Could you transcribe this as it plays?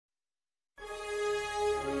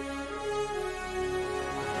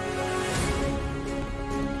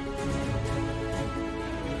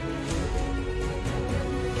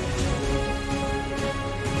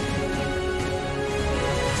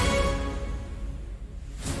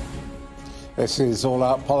This is All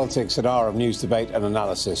Out Politics, an hour of news, debate and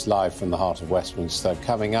analysis live from the heart of Westminster.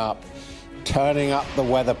 Coming up, turning up the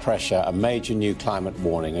weather pressure, a major new climate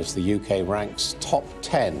warning as the UK ranks top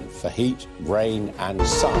 10 for heat, rain and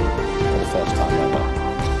sun for the first time ever.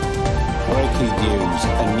 Breaking news,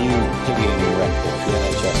 a new pigging record. The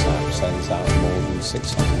NHS app sends out more than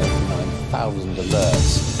 689,000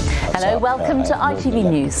 alerts. Hello, welcome to ITV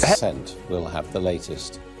News. We'll have the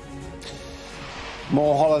latest.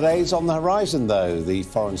 More holidays on the horizon, though. The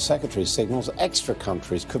Foreign Secretary signals extra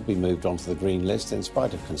countries could be moved onto the green list in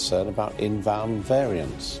spite of concern about inbound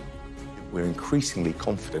variants. We're increasingly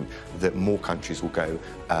confident that more countries will go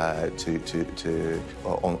on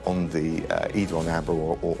the either on amber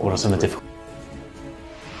or on the difficult.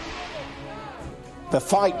 The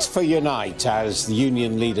fight for Unite as the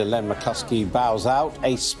union leader Len McCluskey bows out.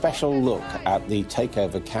 A special look at the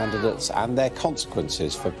takeover candidates and their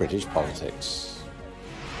consequences for British politics.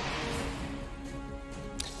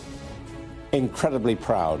 Incredibly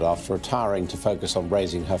proud after retiring to focus on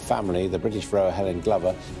raising her family, the British rower Helen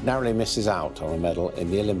Glover narrowly misses out on a medal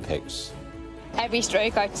in the Olympics. Every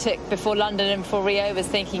stroke I took before London and before Rio was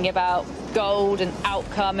thinking about gold and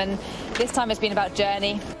outcome, and this time it's been about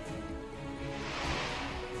journey.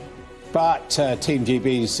 But Team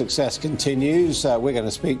GB's success continues. We're going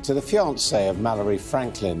to speak to the fiancée of Mallory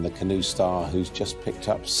Franklin, the canoe star who's just picked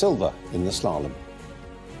up silver in the slalom.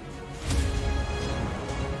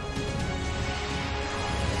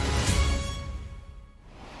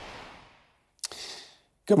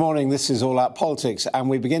 Good morning, this is All Out Politics, and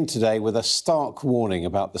we begin today with a stark warning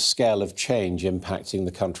about the scale of change impacting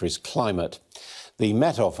the country's climate. The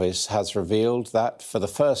Met Office has revealed that for the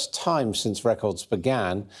first time since records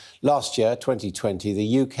began, last year, 2020,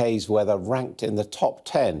 the UK's weather ranked in the top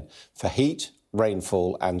 10 for heat,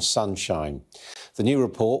 rainfall and sunshine. The new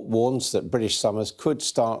report warns that British summers could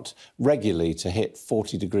start regularly to hit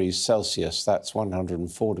 40 degrees Celsius, that's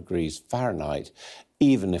 104 degrees Fahrenheit,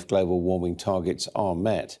 even if global warming targets are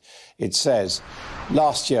met. It says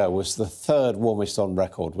last year was the third warmest on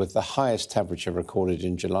record, with the highest temperature recorded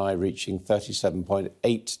in July reaching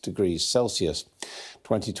 37.8 degrees Celsius.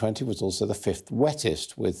 2020 was also the fifth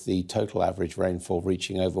wettest, with the total average rainfall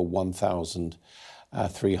reaching over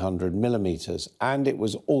 1,300 millimetres. And it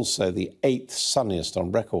was also the eighth sunniest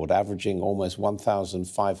on record, averaging almost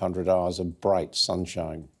 1,500 hours of bright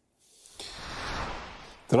sunshine.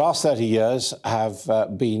 The last 30 years have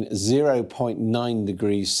been 0.9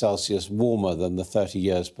 degrees Celsius warmer than the 30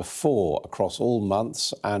 years before across all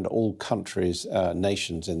months and all countries,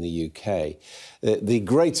 nations in the UK. The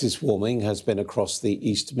greatest warming has been across the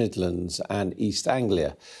East Midlands and East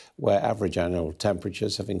Anglia, where average annual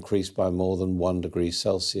temperatures have increased by more than 1 degree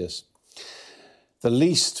Celsius. The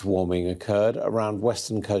least warming occurred around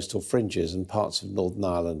western coastal fringes and parts of Northern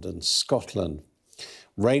Ireland and Scotland.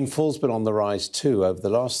 Rainfall's been on the rise too. Over the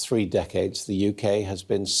last 3 decades, the UK has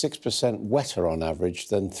been 6% wetter on average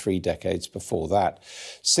than 3 decades before that.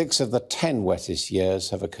 6 of the 10 wettest years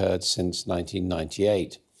have occurred since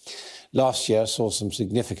 1998. Last year saw some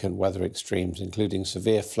significant weather extremes, including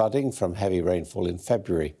severe flooding from heavy rainfall in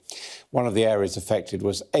February. One of the areas affected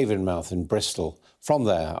was Avonmouth in Bristol. From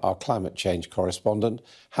there, our climate change correspondent,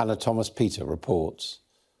 Hannah Thomas-Peter, reports.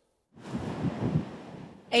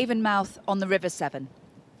 Avonmouth on the River Severn.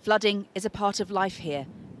 Flooding is a part of life here,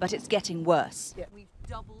 but it's getting worse.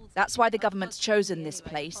 That's why the government's chosen this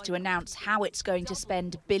place to announce how it's going to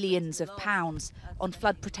spend billions of pounds on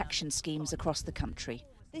flood protection schemes across the country.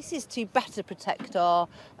 This is to better protect our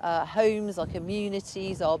homes, our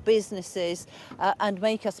communities, our businesses, and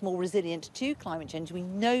make us more resilient to climate change. We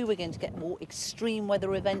know we're going to get more extreme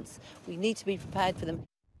weather events. We need to be prepared for them.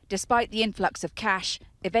 Despite the influx of cash,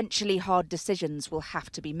 eventually hard decisions will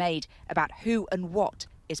have to be made about who and what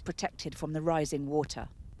is protected from the rising water.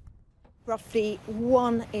 Roughly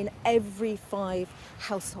 1 in every 5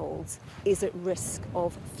 households is at risk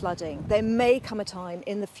of flooding. There may come a time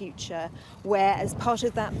in the future where, as part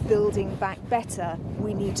of that building back better,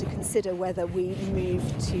 we need to consider whether we move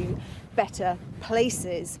to better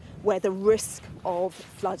places where the risk of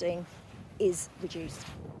flooding is reduced.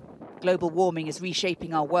 Global warming is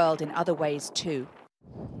reshaping our world in other ways too.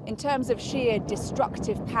 In terms of sheer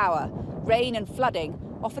destructive power, rain and flooding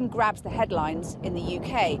often grabs the headlines in the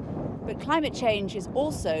UK, but climate change is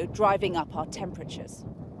also driving up our temperatures.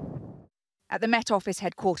 At the Met Office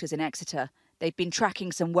headquarters in Exeter, they've been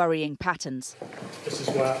tracking some worrying patterns. This is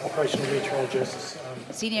where operational meteorologists...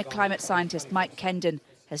 Senior climate scientist Mike Kendon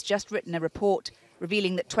has just written a report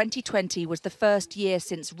revealing that 2020 was the first year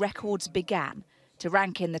since records began to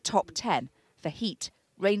rank in the top 10 for heat,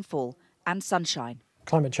 rainfall and sunshine.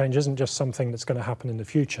 Climate change isn't just something that's going to happen in the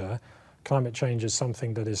future. Climate change is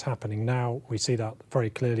something that is happening now. We see that very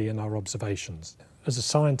clearly in our observations. As a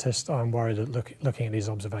scientist, I'm worried at looking at these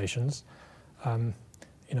observations. I'm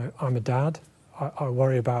a dad. I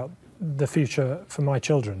worry about the future for my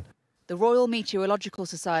children. The Royal Meteorological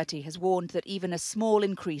Society has warned that even a small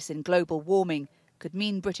increase in global warming could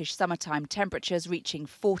mean British summertime temperatures reaching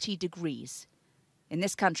 40 degrees. In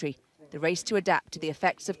this country, the race to adapt to the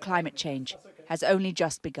effects of climate change has only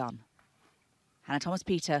just begun. Hannah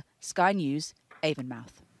Thomas-Peter, Sky News,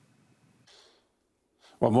 Avonmouth.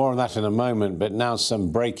 Well, more on that in a moment, but now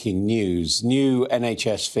some breaking news. New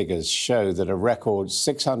NHS figures show that a record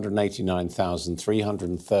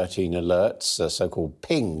 689,313 alerts, so-called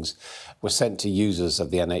pings, were sent to users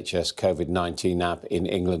of the NHS COVID-19 app in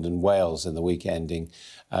England and Wales in the week ending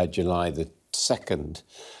July the 2nd.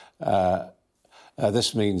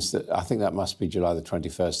 This means that, I think that must be July the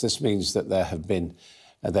 21st. This means that they have been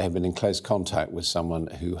in close contact with someone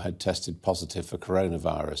who had tested positive for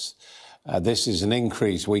coronavirus. This is an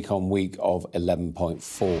increase week on week of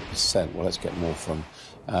 11.4%. Well, let's get more from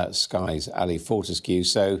Sky's Ali Fortescue.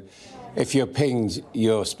 So if you're pinged,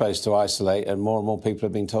 you're supposed to isolate, and more people are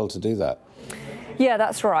being told to do that. Yeah,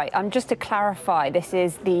 that's right. Just to clarify, this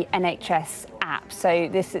is the NHS app, so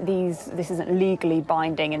this isn't legally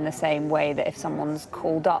binding in the same way that if someone's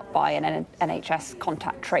called up by an NHS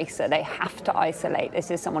contact tracer, they have to isolate.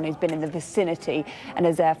 This is someone who's been in the vicinity and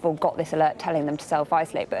has therefore got this alert telling them to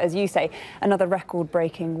self-isolate. But as you say, another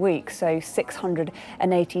record-breaking week, so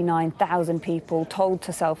 689,000 people told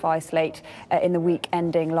to self-isolate in the week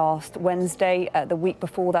ending last Wednesday. The week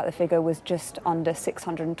before that, the figure was just under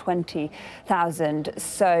 620,000.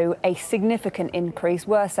 So a significant increase.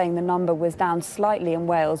 We're saying the number was down slightly in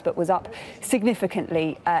Wales, but was up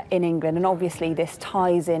significantly in England. And obviously this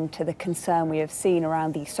ties into the concern we have seen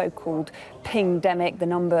around the so-called pingdemic, the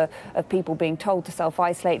number of people being told to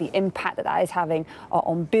self-isolate, the impact that is having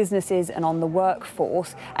on businesses and on the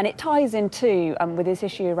workforce. And it ties into with this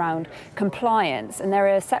issue around compliance. And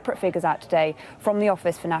there are separate figures out today from the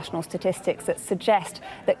Office for National Statistics that suggest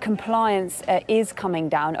that compliance is coming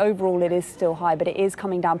down. Overall, it is still high, but it is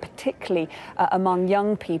coming down, particularly among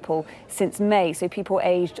young people since May. So people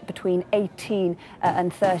aged between 18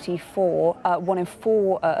 and 34. 1 in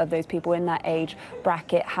 4 of those people in that age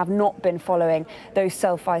bracket have not been following those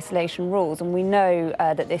self-isolation rules. And we know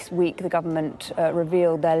that this week the government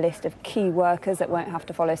revealed their list of key workers that won't have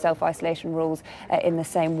to follow self-isolation rules in the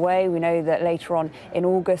same way. We know that later on in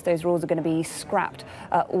August those rules are going to be scrapped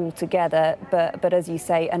altogether. But as you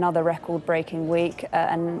say, another record-breaking week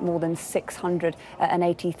and more than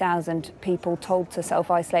 680,000 people told to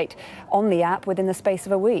self-isolate on the app within the space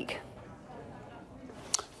of a week.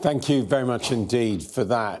 Thank you very much indeed for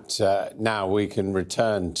that. Now we can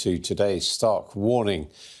return to today's stock warning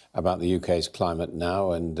about the UK's climate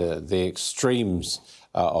now and the extremes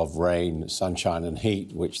of rain, sunshine and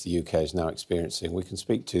heat which the UK is now experiencing. We can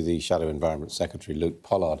speak to the Shadow Environment Secretary, Luke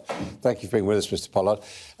Pollard. Thank you for being with us, Mr. Pollard.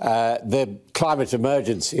 The climate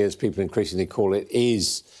emergency, as people increasingly call it,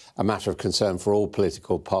 is a matter of concern for all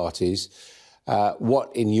political parties.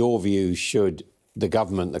 What, in your view, should the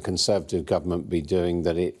government, the Conservative government, be doing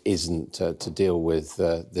that it isn't to deal with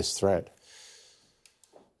this threat?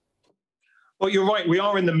 Well, you're right. We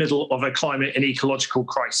are in the middle of a climate and ecological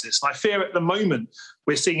crisis. I fear at the moment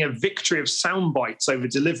we're seeing a victory of sound bites over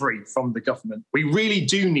delivery from the government. We really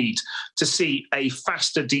do need to see a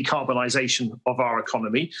faster decarbonisation of our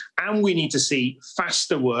economy, and we need to see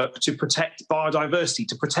faster work to protect biodiversity,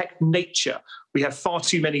 to protect nature. We have far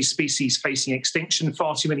too many species facing extinction,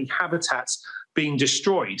 far too many habitats being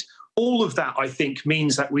destroyed. All of that, I think,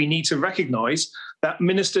 means that we need to recognise that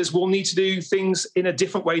ministers will need to do things in a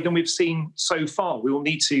different way than we've seen so far. We will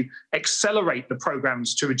need to accelerate the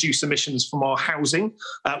programmes to reduce emissions from our housing,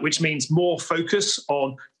 which means more focus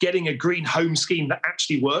on getting a green home scheme that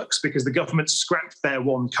actually works, because the government scrapped their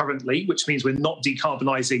one currently, which means we're not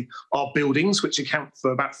decarbonising our buildings, which account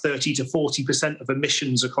for about 30 to 40% of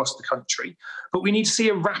emissions across the country. But we need to see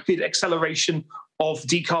a rapid acceleration of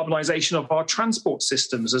decarbonisation of our transport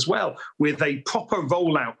systems as well, with a proper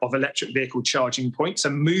rollout of electric vehicle charging points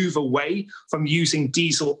and move away from using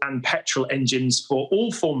diesel and petrol engines for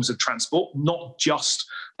all forms of transport, not just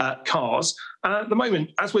cars. And at the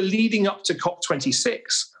moment, as we're leading up to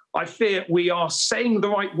COP26, I fear we are saying the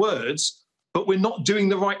right words, but we're not doing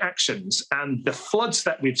the right actions. And the floods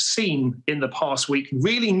that we've seen in the past week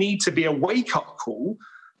really need to be a wake-up call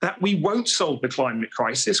that we won't solve the climate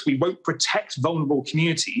crisis, we won't protect vulnerable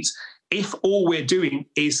communities if all we're doing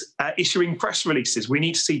is issuing press releases. We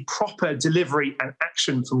need to see proper delivery and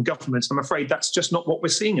action from governments. I'm afraid that's just not what we're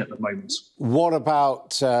seeing at the moment. What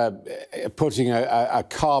about putting a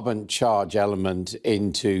carbon charge element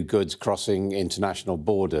into goods crossing international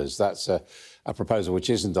borders? That's a proposal which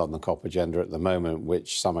isn't on the COP agenda at the moment,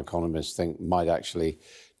 which some economists think might actually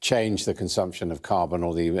change the consumption of carbon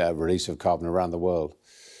or the release of carbon around the world.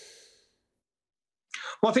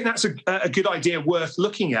 Well, I think that's a good idea worth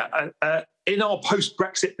looking at. In our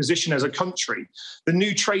post-Brexit position as a country, the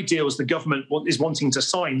new trade deals the government is wanting to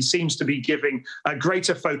sign seems to be giving a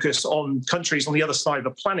greater focus on countries on the other side of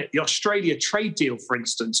the planet. The Australia trade deal, for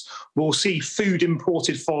instance, will see food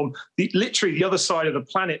imported from literally the other side of the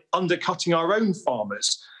planet, undercutting our own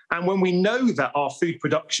farmers. And when we know that our food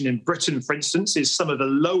production in Britain, for instance, is some of the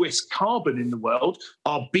lowest carbon in the world,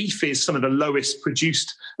 our beef is some of the lowest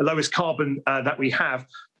carbon that we have,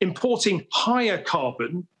 importing higher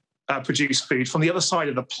carbon produced food from the other side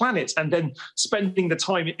of the planet and then spending the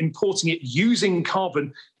time importing it using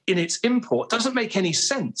carbon in its import doesn't make any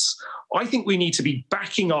sense. I think we need to be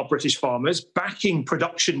backing our British farmers, backing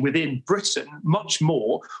production within Britain much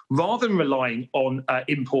more, rather than relying on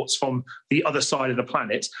imports from the other side of the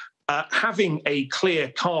planet. Having a clear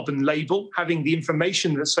carbon label, having the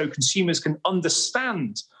information that so consumers can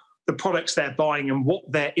understand the products they're buying and what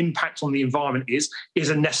their impact on the environment is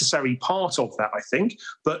a necessary part of that, I think.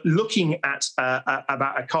 But looking at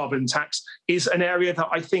about a carbon tax is an area that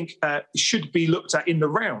I think should be looked at in the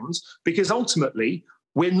rounds, because ultimately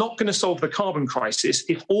we're not going to solve the carbon crisis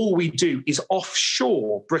if all we do is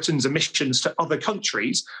offshore Britain's emissions to other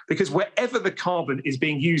countries, because wherever the carbon is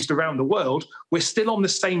being used around the world, we're still on the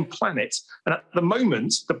same planet. And at the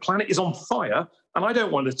moment, the planet is on fire. And I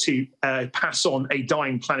don't want to pass on a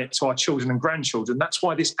dying planet to our children and grandchildren. That's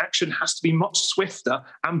why this action has to be much swifter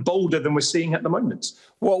and bolder than we're seeing at the moment.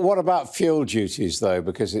 Well, what about fuel duties, though?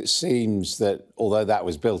 Because it seems that although that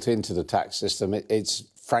was built into the tax system, it's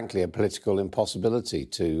frankly a political impossibility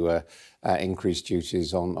to increase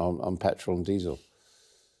duties on petrol and diesel.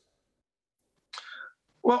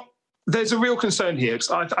 Well, there's a real concern here.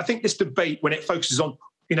 I think this debate, when it focuses on,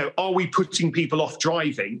 are we putting people off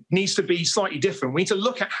driving, needs to be slightly different. We need to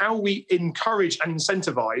look at how we encourage and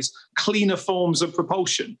incentivise cleaner forms of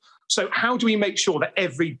propulsion. So how do we make sure that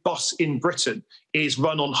every bus in Britain is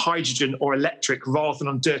run on hydrogen or electric rather than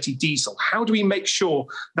on dirty diesel? How do we make sure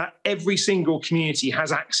that every single community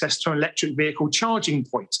has access to an electric vehicle charging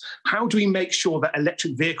point? How do we make sure that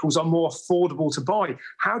electric vehicles are more affordable to buy?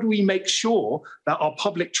 How do we make sure that our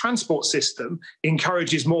public transport system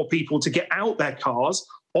encourages more people to get out their cars,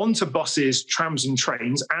 onto buses, trams and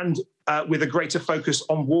trains, and with a greater focus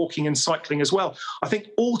on walking and cycling as well? I think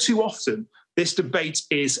all too often this debate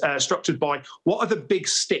is structured by what are the big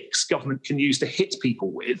sticks government can use to hit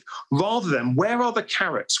people with, rather than where are the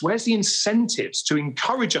carrots, where's the incentives to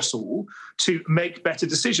encourage us all to make better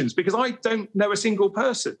decisions? Because I don't know a single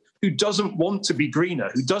person who doesn't want to be greener,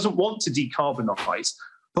 who doesn't want to decarbonise.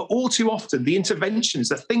 But all too often, the interventions,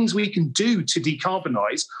 the things we can do to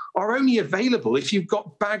decarbonise are only available if you've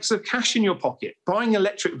got bags of cash in your pocket. Buying an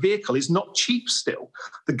electric vehicle is not cheap still.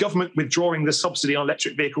 The government withdrawing the subsidy on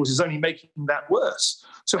electric vehicles is only making that worse.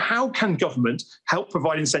 So how can government help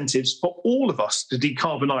provide incentives for all of us to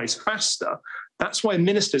decarbonise faster? That's why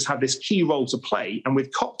ministers have this key role to play. And with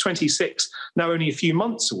COP26 now only a few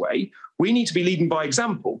months away, we need to be leading by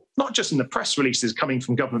example, not just in the press releases coming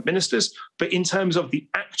from government ministers, but in terms of the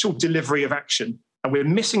actual delivery of action. And we're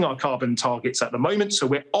missing our carbon targets at the moment, so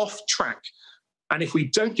we're off track. And if we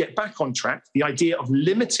don't get back on track, the idea of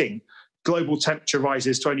limiting global temperature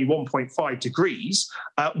rises to only 1.5 degrees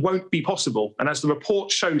won't be possible. And as the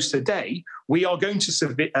report shows today, we are going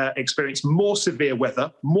to experience more severe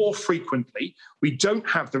weather more frequently. We don't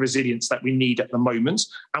have the resilience that we need at the moment,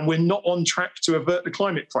 and we're not on track to avert the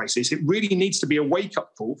climate crisis. It really needs to be a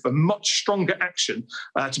wake-up call for much stronger action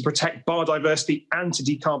to protect biodiversity and to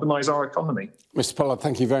decarbonise our economy. Mr Pollard,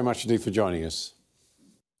 thank you very much indeed for joining us.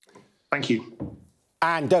 Thank you.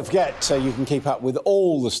 And don't forget, you can keep up with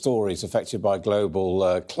all the stories affected by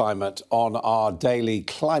global climate on our daily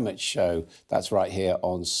climate show. That's right here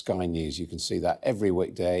on Sky News. You can see that every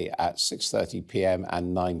weekday at 6:30 p.m.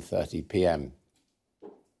 and 9:30 p.m.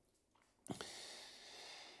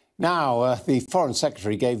 Now, the Foreign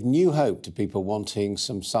Secretary gave new hope to people wanting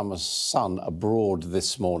some summer sun abroad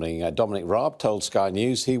this morning. Dominic Raab told Sky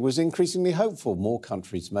News he was increasingly hopeful more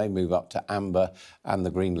countries may move up to amber and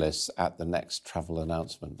the green lists at the next travel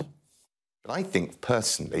announcement. But I think,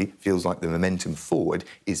 personally, feels like the momentum forward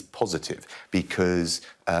is positive because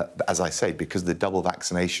as I say, because of the double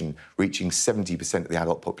vaccination reaching 70% of the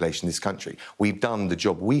adult population in this country. We've done the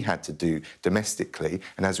job we had to do domestically,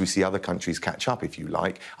 and as we see other countries catch up, if you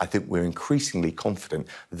like, I think we're increasingly confident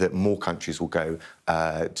that more countries will go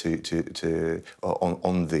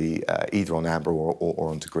either on amber or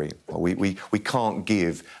onto green. We can't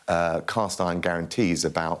give cast iron guarantees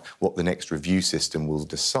about what the next review system will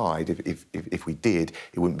decide. If we did,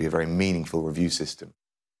 it wouldn't be a very meaningful review system.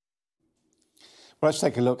 Well, let's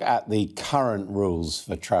take a look at the current rules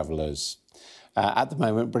for travellers. At the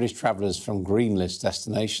moment, British travellers from green list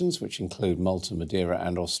destinations, which include Malta, Madeira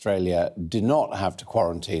and Australia, do not have to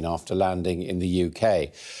quarantine after landing in the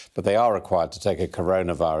UK, but they are required to take a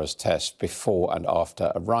coronavirus test before and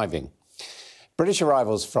after arriving. British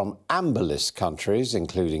arrivals from amber list countries,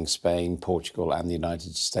 including Spain, Portugal and the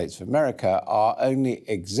United States of America, are only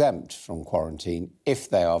exempt from quarantine if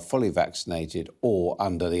they are fully vaccinated or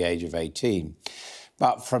under the age of 18.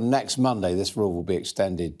 But from next Monday, this rule will be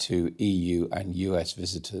extended to EU and US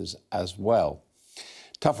visitors as well.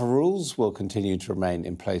 Tougher rules will continue to remain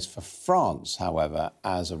in place for France, however,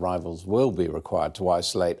 as arrivals will be required to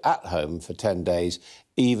isolate at home for 10 days,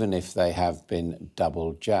 even if they have been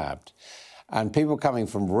double jabbed. And people coming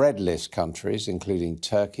from red list countries, including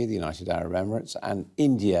Turkey, the United Arab Emirates and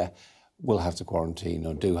India, will have to quarantine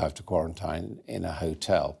or do have to quarantine in a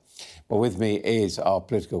hotel. Well, with me is our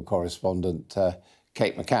political correspondent,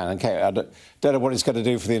 Kate McCann. And Kate, I don't know what it's going to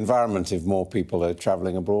do for the environment if more people are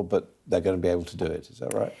travelling abroad, but they're going to be able to do it. Is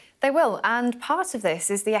that right? They will, and part of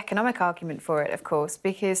this is the economic argument for it, of course,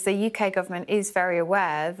 because the UK government is very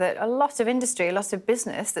aware that a lot of industry, a lot of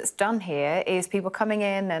business that's done here is people coming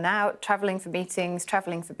in and out, travelling for meetings,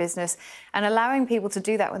 travelling for business, and allowing people to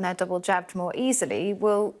do that when they're double jabbed more easily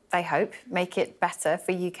will, they hope, make it better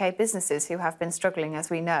for UK businesses who have been struggling,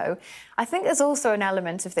 as we know. I think there's also an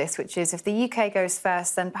element of this, which is if the UK goes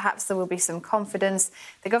first, then perhaps there will be some confidence.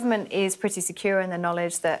 The government is pretty secure in the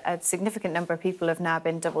knowledge that a significant number of people have now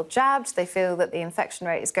been double jabbed. They feel that the infection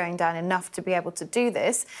rate is going down enough to be able to do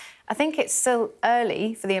this. I think it's still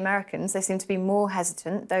early for the Americans. They seem to be more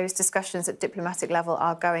hesitant. Those discussions at diplomatic level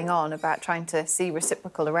are going on about trying to see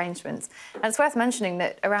reciprocal arrangements. And it's worth mentioning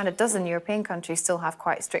that around a dozen European countries still have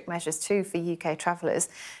quite strict measures too for UK travellers.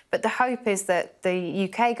 But the hope is that the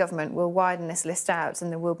UK government will widen this list out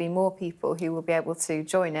and there will be more people who will be able to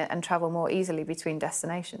join it and travel more easily between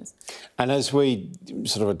destinations. And as we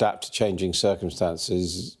sort of adapt to changing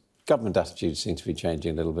circumstances, government attitudes seem to be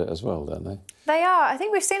changing a little bit as well, don't they? They are. I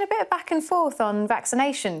think we've seen a bit of back and forth on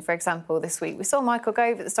vaccination, for example, this week. We saw Michael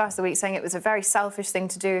Gove at the start of the week saying it was a very selfish thing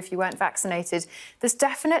to do if you weren't vaccinated. There's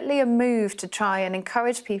definitely a move to try and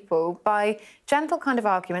encourage people by gentle kind of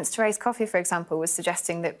arguments. Therese Coffey, for example, was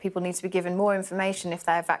suggesting that people need to be given more information if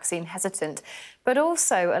they're vaccine hesitant, but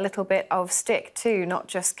also a little bit of stick too, not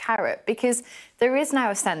just carrot, because there is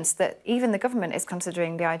now a sense that even the government is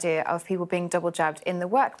considering the idea of people being double jabbed in the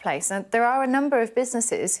workplace. And there are a number of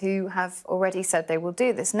businesses who have already said they will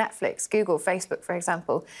do this. Netflix, Google, Facebook, for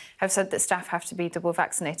example, have said that staff have to be double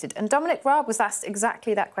vaccinated. And Dominic Raab was asked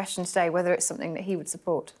exactly that question today, whether it's something that he would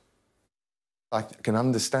support. I can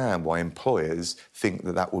understand why employers think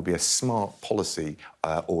that that would be a smart policy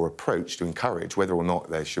or approach to encourage. Whether or not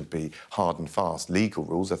there should be hard and fast legal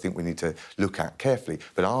rules, I think we need to look at carefully.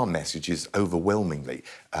 But our message is overwhelmingly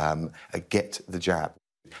get the jab.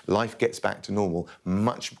 Life gets back to normal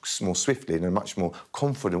much more swiftly in a much more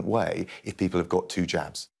confident way if people have got 2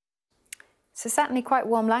 jabs. So certainly quite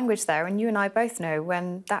warm language there, and you and I both know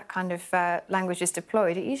when that kind of language is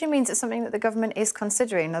deployed, it usually means it's something that the government is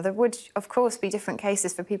considering. Now, there would, of course, be different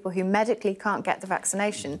cases for people who medically can't get the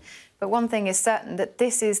vaccination, but one thing is certain, that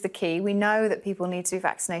this is the key. We know that people need to be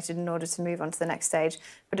vaccinated in order to move on to the next stage,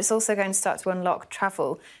 but it's also going to start to unlock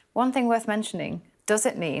travel. One thing worth mentioning, does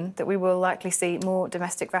it mean that we will likely see more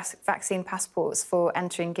domestic vaccine passports for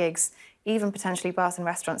entering gigs, even potentially bars and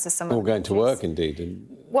restaurants as some... Or going to work, indeed.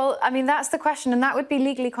 Well, I mean, that's the question, and that would be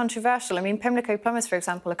legally controversial. I mean, Pimlico Plumbers, for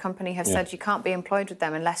example, a company, have said you can't be employed with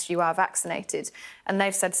them unless you are vaccinated. And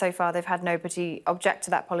they've said so far they've had nobody object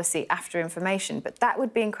to that policy after information. But that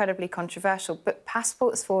would be incredibly controversial. But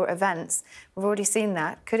passports for events, we've already seen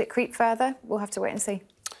that. Could it creep further? We'll have to wait and see.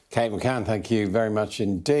 Kate McCann, thank you very much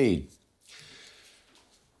indeed.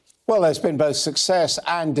 Well, there's been both success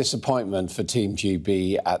and disappointment for Team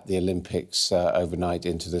GB at the Olympics overnight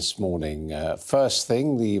into this morning. First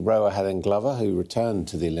thing, the rower Helen Glover, who returned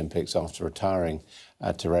to the Olympics after retiring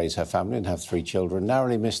to raise her family and have 3 children,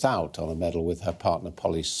 narrowly missed out on a medal with her partner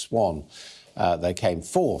Polly Swan. They came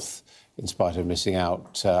 4th in spite of missing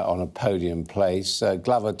out on a podium place.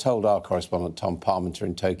 Glover told our correspondent Tom Parmenter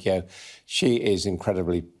in Tokyo she is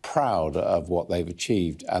incredibly proud of what they've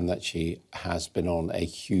achieved and that she has been on a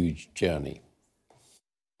huge journey.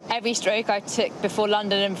 Every stroke I took before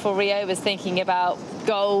London and before Rio was thinking about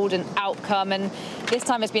gold and outcome, and this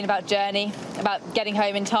time it's been about journey, about getting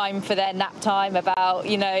home in time for their nap time, about,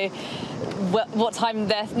 you know, what time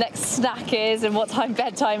their next snack is and what time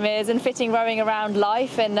bedtime is, and fitting rowing around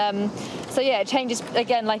life. And so yeah, it changes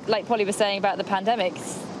again, like Polly was saying about the pandemic,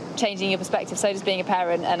 changing your perspective. So does being a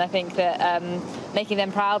parent, and I think that making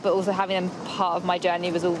them proud but also having them part of my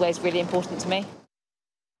journey was always really important to me.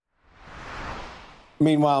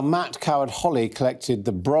 Meanwhile, Matt Coward-Holly collected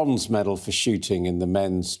the bronze medal for shooting in the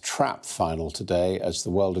men's trap final today as the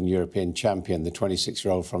world and European champion. The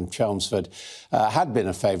 26-year-old from Chelmsford had been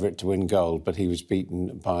a favourite to win gold, but he was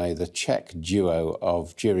beaten by the Czech duo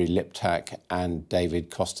of Jiri Liptak and David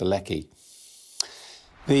Kostelecki.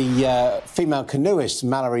 The female canoeist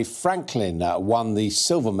Mallory Franklin won the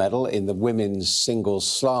silver medal in the women's singles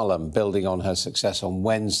slalom, building on her success on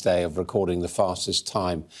Wednesday of recording the fastest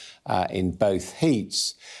time in both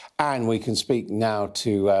heats. And we can speak now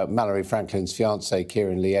to Mallory Franklin's fiancée,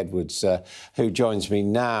 Kieran Lee Edwards, who joins me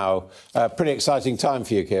now. Pretty exciting time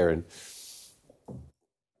for you, Kieran.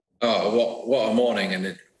 Oh, what a morning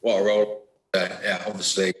and what a role. Yeah,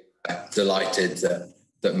 obviously delighted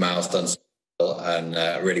that Mal's done so well and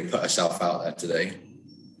really put herself out there today.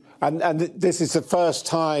 And this is the first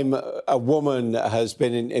time a woman has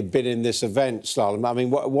been in this event, slalom. I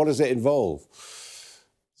mean, what does it involve?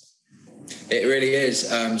 It really is.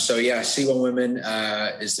 So, yeah, C1 Women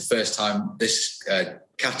is the first time this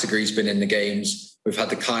category's been in the Games. We've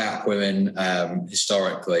had the kayak women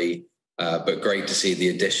historically, but great to see the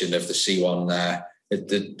addition of the C1 there.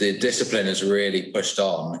 The discipline has really pushed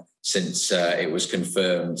on since it was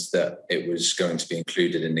confirmed that it was going to be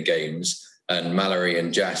included in the Games. And Mallory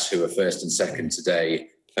and Jess, who are first and second today,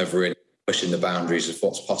 have really pushing the boundaries of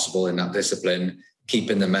what's possible in that discipline,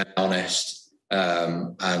 keeping the men honest.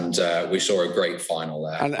 And we saw a great final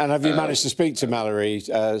there. And have you managed to speak to Mallory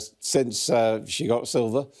since she got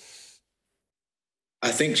silver?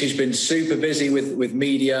 I think she's been super busy with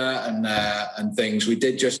media and things. We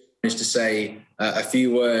did just manage to say a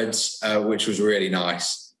few words, which was really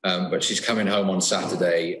nice. But she's coming home on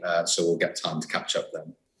Saturday, so we'll get time to catch up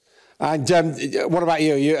then. And what about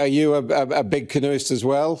you? Are you a big canoeist as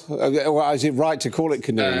well? Is it right to call it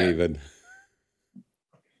canoeing even?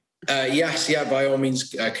 Yes, yeah, by all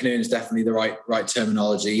means, canoeing is definitely the right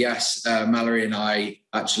terminology. Yes, Mallory and I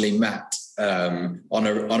actually met on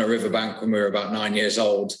a riverbank when we were about 9 years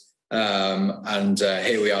old, and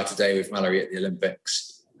here we are today with Mallory at the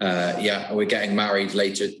Olympics. Yeah, we're getting married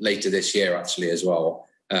later this year actually as well.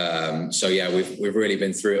 So yeah, we've really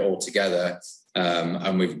been through it all together,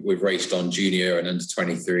 and we've raced on junior and under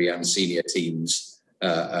 23 and senior teams.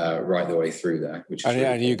 Right the way through there. Which is and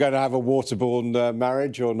are you going to have a waterborne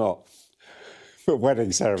marriage or not?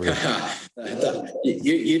 Wedding ceremony?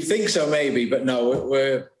 You'd think so, maybe, but no.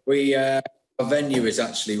 Our venue is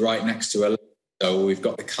actually right next to a lake, so we've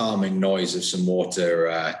got the calming noise of some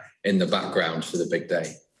water in the background for the big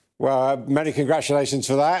day. Well, many congratulations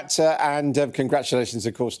for that, and congratulations,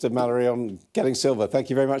 of course, to Mallory on getting silver. Thank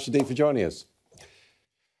you very much indeed for joining us.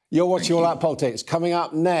 You're watching All Out Politics. Coming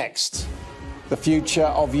up next, the future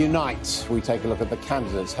of Unite. We take a look at the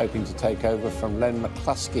candidates hoping to take over from Len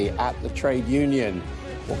McCluskey at the trade union.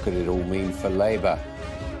 What could it all mean for Labour?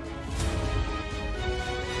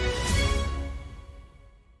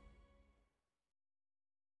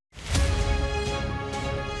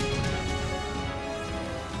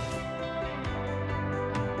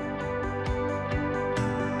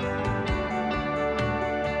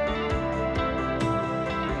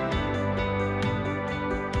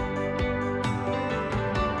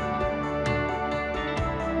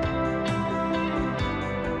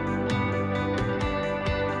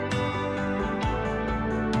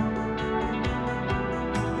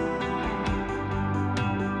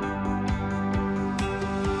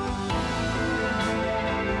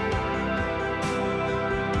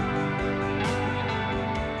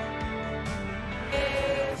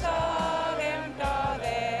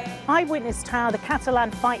 I witnessed how the Catalan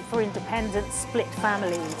fight for independence split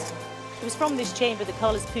families. It was from this chamber that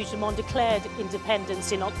Carles Puigdemont declared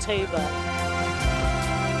independence in October.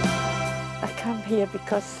 I come here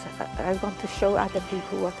because I want to show other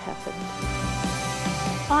people what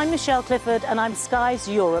happened. I'm Michelle Clifford and I'm Sky's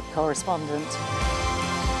Europe correspondent.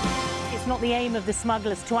 It's not the aim of the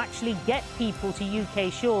smugglers to actually get people to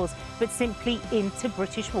UK shores, but simply into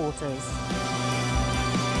British waters.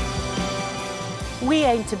 we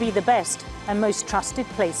aim to be the best and most trusted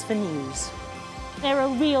place for news. There are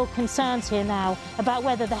real concerns here now about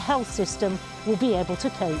whether the health system will be able to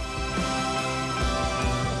cope.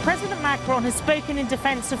 President Macron has spoken in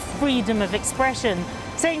defence of freedom of expression,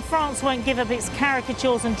 saying France won't give up its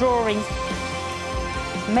caricatures and drawings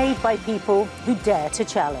made by people who dare to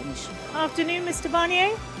challenge. Afternoon, Mr.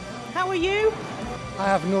 Barnier. How are you? I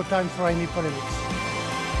have no time for any polemics.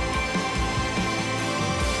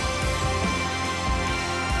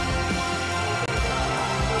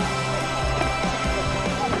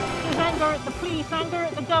 There's anger at the police, anger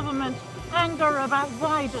at the government, anger about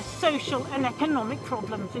wider social and economic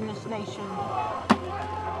problems in this nation.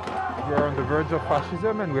 We're on the verge of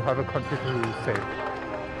fascism and we have a country to save.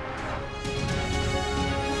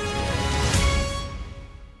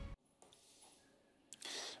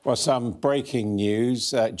 Well, some breaking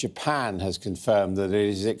news. Japan has confirmed that it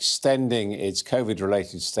is extending its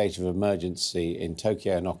COVID-related state of emergency in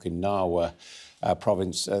Tokyo and Okinawa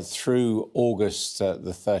province through August the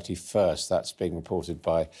 31st. That's being reported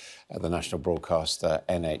by the national broadcaster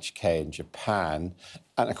NHK in Japan.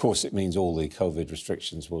 And, of course, it means all the COVID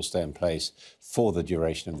restrictions will stay in place for the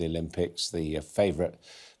duration of the Olympics. The favourite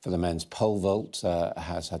for the men's pole vault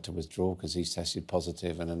has had to withdraw because he's tested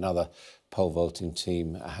positive, and another pole vaulting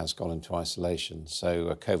team has gone into isolation.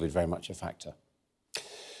 So COVID very much a factor.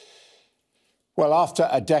 Well, after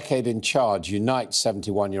a decade in charge, Unite's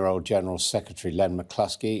 71-year-old General Secretary Len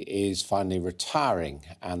McCluskey is finally retiring,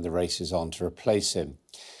 and the race is on to replace him.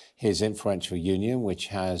 His influential union, which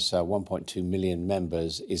has 1.2 million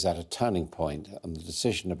members, is at a turning point, and the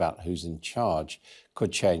decision about who's in charge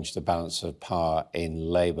could change the balance of power in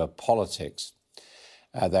Labour politics.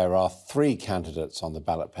 There are 3 candidates on the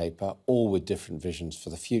ballot paper, all with different visions for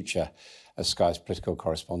the future, as Sky's political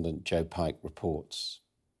correspondent Joe Pike reports.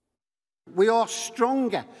 We are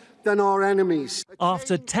stronger than our enemies.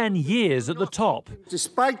 After 10 years at the top.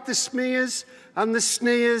 Despite the smears and the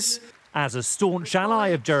sneers. As a staunch ally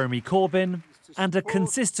of Jeremy Corbyn and a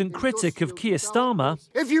consistent critic of Keir Starmer.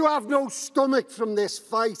 If you have no stomach from this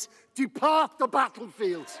fight, depart the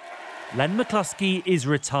battlefield. Len McCluskey is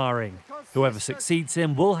retiring. Whoever succeeds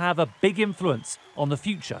him will have a big influence on the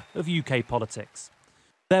future of UK politics.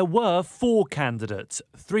 There were 4 candidates,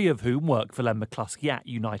 3 of whom work for Len McCluskey at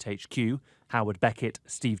Unite HQ, Howard Beckett,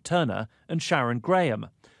 Steve Turner and Sharon Graham,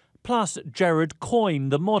 plus Gerard Coyne,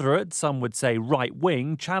 the moderate, some would say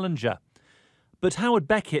right-wing, challenger. But Howard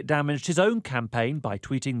Beckett damaged his own campaign by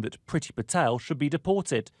tweeting that Priti Patel should be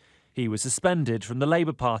deported. He was suspended from the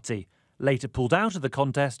Labour Party, later pulled out of the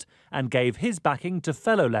contest and gave his backing to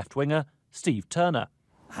fellow left-winger Steve Turner.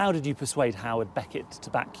 How did you persuade Howard Beckett to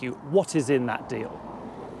back you? What is in that deal?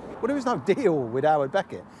 Well, there was no deal with Howard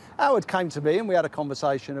Beckett. Howard came to me and we had a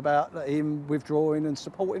conversation about him withdrawing and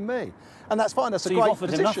supporting me. And that's fine, that's a great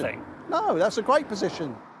position. So you offered him nothing? No, that's a great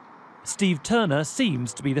position. Steve Turner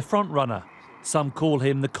seems to be the front-runner. Some call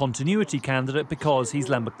him the continuity candidate because he's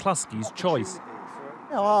Len McCluskey's choice.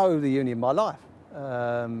 You know, I owe the union my life,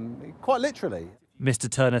 quite literally. Mr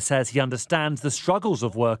Turner says he understands the struggles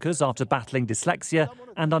of workers after battling dyslexia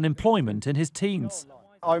and unemployment in his teens.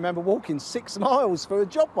 I remember walking 6 miles for a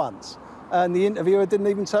job once and the interviewer didn't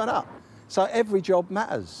even turn up. So every job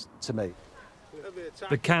matters to me.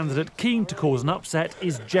 The candidate keen to cause an upset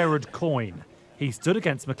is Gerard Coyne. He stood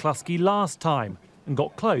against McCluskey last time and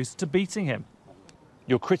got close to beating him.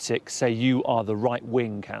 Your critics say you are the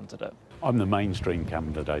right-wing candidate. I'm the mainstream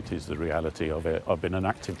candidate, is the reality of it. I've been an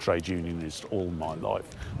active trade unionist all my life.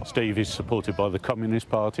 Steve is supported by the Communist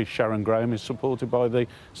Party, Sharon Graham is supported by the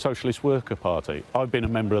Socialist Worker Party. I've been a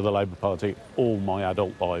member of the Labour Party all my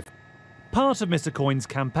adult life. Part of Mr Coyne's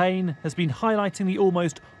campaign has been highlighting the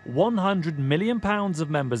almost £100 million of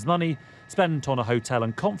members' money spent on a hotel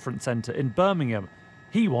and conference centre in Birmingham.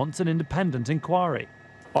 He wants an independent inquiry.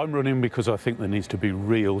 I'm running because I think there needs to be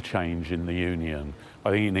real change in the union.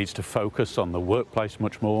 I think it needs to focus on the workplace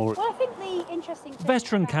much more. Well, I think the interesting thing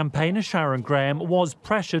Veteran campaigner Sharon Graham was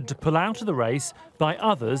pressured to pull out of the race by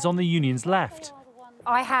others on the union's left.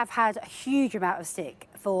 I have had a huge amount of stick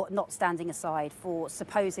for not standing aside for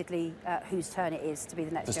supposedly whose turn it is to be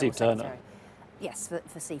the next General Secretary. Yes,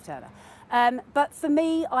 for Steve Turner. But for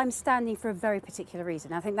me, I'm standing for a very particular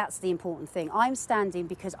reason. I think that's the important thing. I'm standing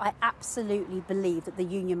because I absolutely believe that the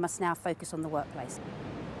union must now focus on the workplace.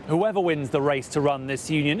 Whoever wins the race to run this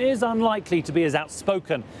union is unlikely to be as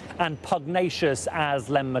outspoken and pugnacious as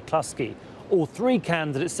Len McCluskey. All 3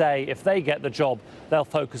 candidates say if they get the job, they'll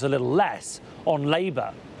focus a little less on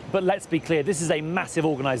Labour. But let's be clear, this is a massive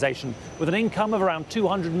organisation with an income of around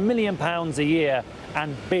 £200 million a year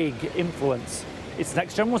and big influence. Its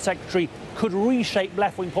next General Secretary could reshape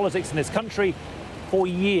left-wing politics in this country for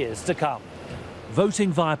years to come.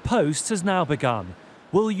 Voting via post has now begun.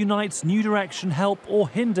 Will Unite's new direction help or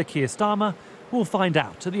hinder Keir Starmer? We'll find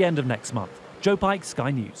out at the end of next month. Joe Pike,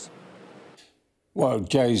 Sky News. Well,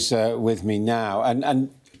 Joe's with me now, and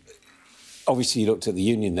obviously you looked at the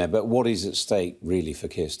union there, but what is at stake really for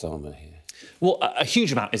Keir Starmer here? Well, a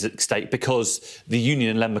huge amount is at stake because the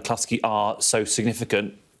union and Len McCluskey are so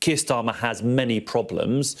significant. Keir Starmer has many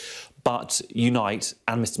problems, but Unite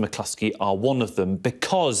and Mr McCluskey are one of them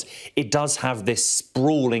because it does have this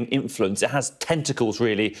sprawling influence. It has tentacles,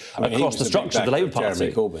 really, across the structure of the Labour Party.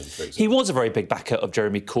 Jeremy Corbyn, for example. He was a very big backer of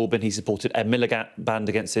Jeremy Corbyn. He supported Ed Miliband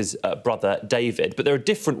against his brother David. But there are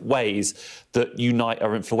different ways that Unite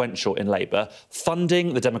are influential in Labour.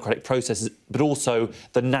 Funding, the democratic processes, but also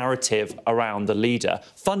the narrative around the leader.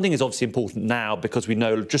 Funding is obviously important now because we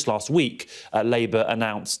know just last week Labour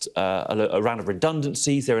announced a round of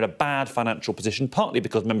redundancies. They're in a bad financial position, partly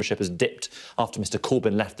because membership has dipped after Mr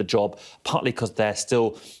Corbyn left the job, partly because they're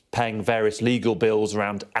still paying various legal bills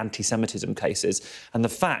around anti-Semitism cases. And the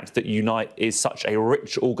fact that Unite is such a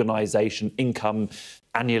rich organisation, income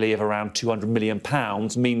annually of around £200 million,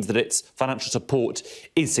 means that its financial support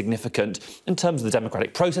is significant. In terms of the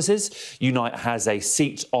democratic processes, Unite has a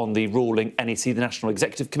seat on the ruling NEC, the National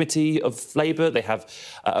Executive Committee of Labour. They have,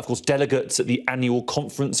 of course, delegates at the annual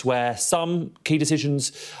conference where some key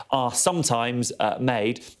decisions are sometimes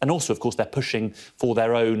made. And also, of course, they're pushing for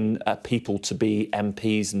their own people to be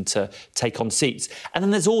MPs and to take on seats. And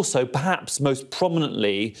then there's also, perhaps most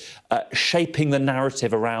prominently, shaping the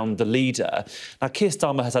narrative around the leader. Now, Keir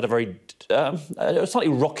Starmer has had a very slightly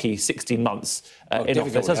rocky 16 months in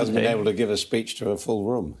office, hasn't he? Hasn't been able to give a speech to a full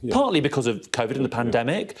room. Yeah. Partly because of COVID and the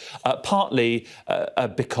pandemic, partly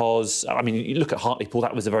because, I mean, you look at Hartlepool,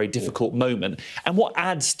 that was a very difficult moment. And what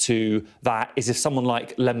adds to that is if someone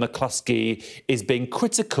like Len McCluskey is being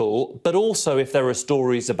critical, but also if there are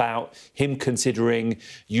stories about him considering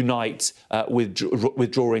Unite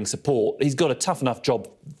withdrawing support. He's got a tough enough job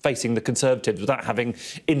facing the Conservatives without having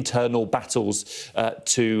internal battles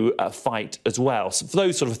to fight as well. So for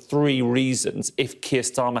those sort of three reasons, if Keir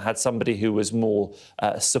Starmer had somebody who was more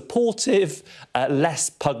supportive, less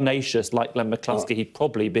pugnacious like Len McCluskey, he'd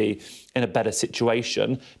probably be in a better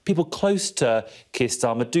situation. People close to Keir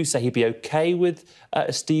Starmer do say he'd be OK with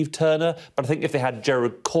Steve Turner, but I think if they had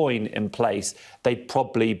Gerard Coyne in place, they'd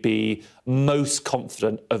probably be most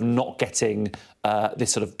confident of not getting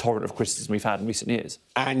this sort of torrent of criticism we've had in recent years.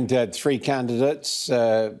 And three candidates,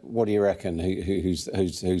 what do you reckon? Who's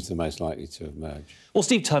the most likely to emerge? Well,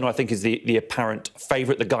 Steve Turner, I think, is the apparent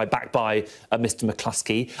favourite, the guy backed by Mr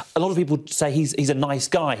McCluskey. A lot of people say he's a nice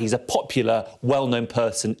guy. He's a popular, well-known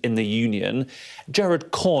person in the union.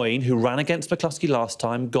 Gerard Coyne, who ran against McCluskey last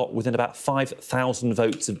time, got within about 5,000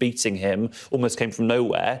 votes of beating him, almost came from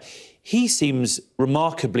nowhere. He seems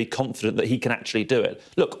remarkably confident that he can actually do it.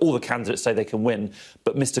 Look, all the candidates say they can win,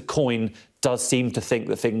 but Mr Coyne does seem to think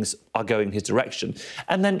that things are going his direction.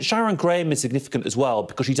 And then Sharon Graham is significant as well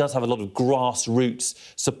because she does have a lot of grassroots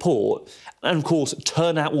support. And, of course,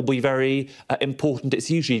 turnout will be very important. It's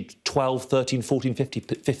usually 12, 13, 14,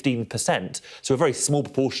 15%. So a very small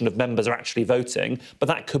proportion of members are actually voting, but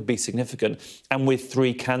that could be significant. And with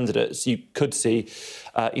three candidates, you could see,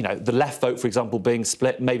 the left vote, for example, being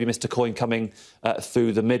split, maybe Mr Coyne coming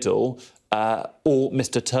through the middle, or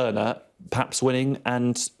Mr Turner perhaps winning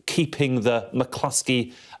and keeping the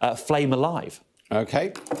McCluskey flame alive.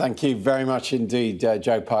 OK, thank you very much indeed,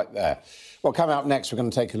 Joe Pike there. Well, coming up next, we're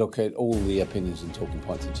going to take a look at all the opinions and talking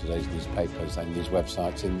points in today's newspapers and news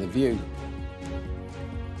websites in The View.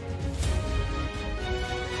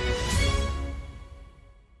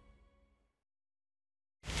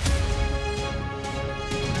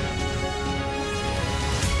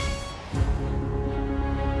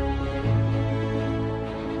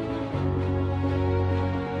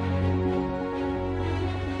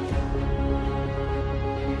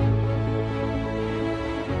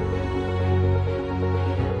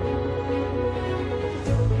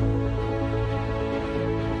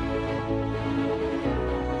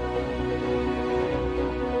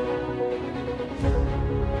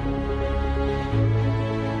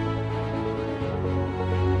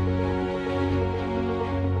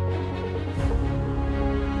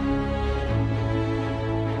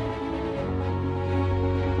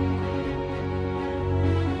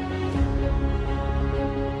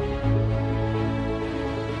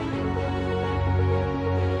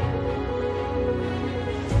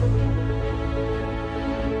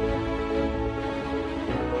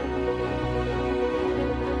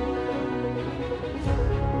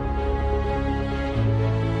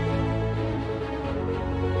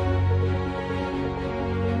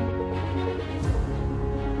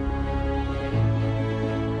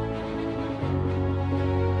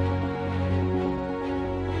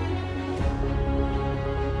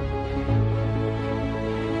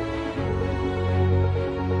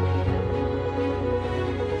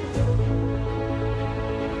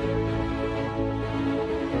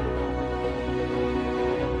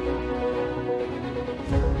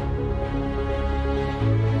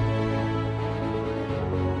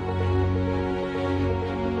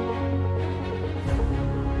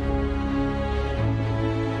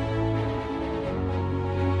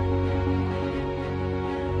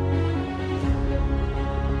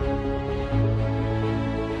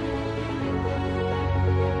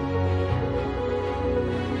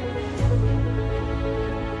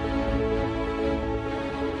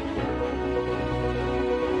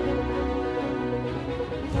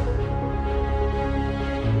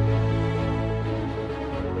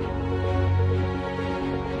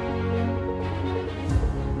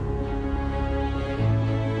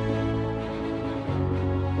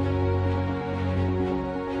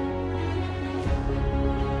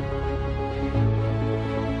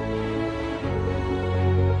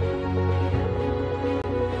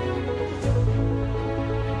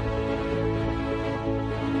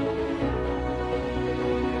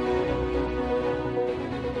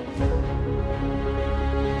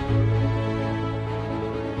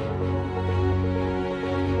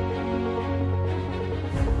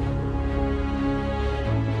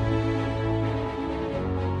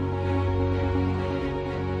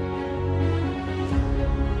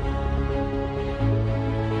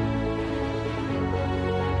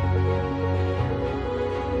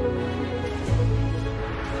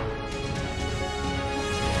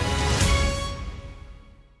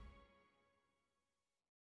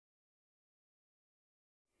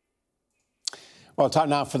 Well, time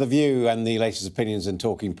now for The View and the latest opinions and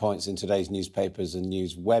talking points in today's newspapers and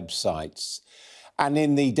news websites. And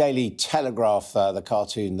in the Daily Telegraph, the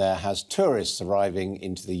cartoon there has tourists arriving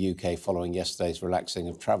into the UK following yesterday's relaxing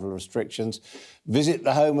of travel restrictions. Visit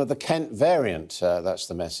the home of the Kent variant. That's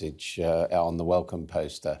the message on the welcome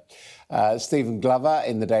poster. Stephen Glover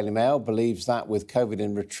in the Daily Mail believes that with COVID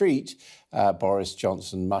in retreat, Boris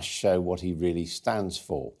Johnson must show what he really stands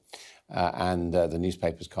for. And the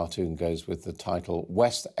newspaper's cartoon goes with the title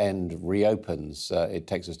West End Reopens. It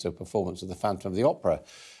takes us to a performance of the Phantom of the Opera,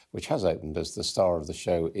 which has opened as the star of the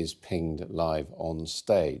show is pinged live on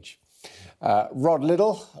stage. Rod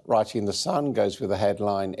Liddell, writing in The Sun, goes with the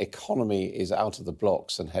headline, Economy is out of the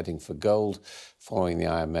blocks and heading for gold, following the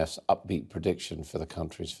IMF's upbeat prediction for the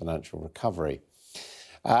country's financial recovery.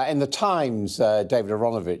 In The Times, David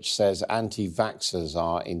Aronovich says anti-vaxxers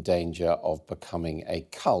are in danger of becoming a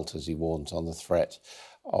cult, as he warns on the threat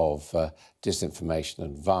of disinformation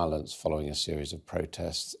and violence following a series of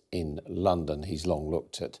protests in London. He's long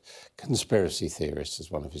looked at conspiracy theorists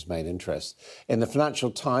as one of his main interests. In the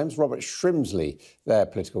Financial Times, Robert Shrimsley, their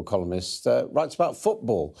political columnist, writes about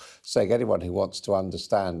football, saying anyone who wants to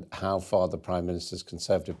understand how far the Prime Minister's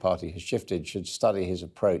Conservative Party has shifted should study his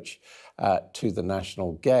approach to the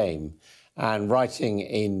national game. And writing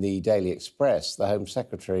in the Daily Express, the Home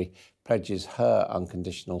Secretary pledges her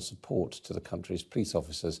unconditional support to the country's police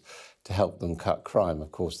officers to help them cut crime.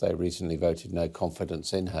 Of course, they recently voted no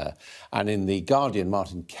confidence in her. And in The Guardian,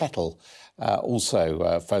 Martin Kettle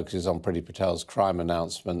also focuses on Priti Patel's crime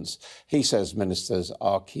announcements. He says ministers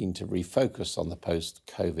are keen to refocus on the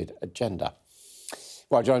post-COVID agenda.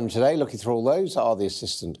 Well, joining me today, looking through all those, are the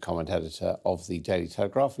assistant comment editor of the Daily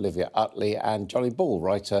Telegraph, Olivia Utley, and Johnny Ball,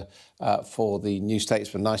 writer for the New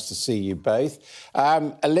Statesman. Nice to see you both.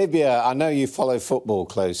 Olivia, I know you follow football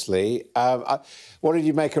closely. What did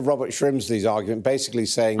you make of Robert Shrimsley's argument, basically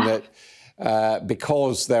saying that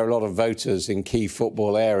because there are a lot of voters in key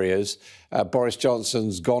football areas, Boris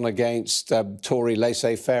Johnson's gone against Tory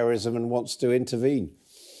laissez-faireism and wants to intervene?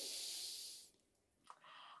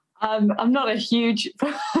 I'm not a huge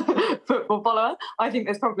football follower. I think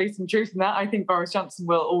there's probably some truth in that. I think Boris Johnson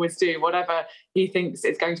will always do whatever he thinks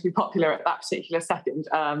is going to be popular at that particular second.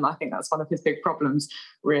 I think that's one of his big problems,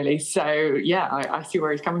 really. So, yeah, I see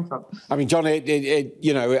where he's coming from. I mean, John,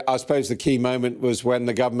 you know, I suppose the key moment was when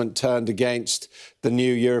the government turned against the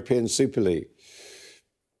new European Super League.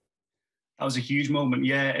 That was a huge moment,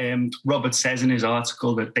 yeah. Robert says in his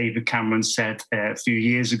article that David Cameron said a few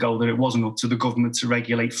years ago that it wasn't up to the government to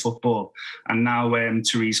regulate football. And now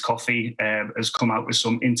Therese Coffey has come out with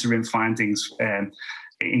some interim findings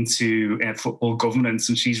into football governance,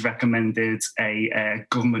 and she's recommended a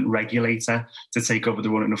government regulator to take over the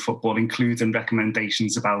running of football, including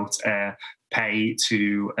recommendations about pay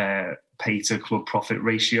to club profit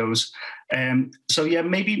ratios. So yeah,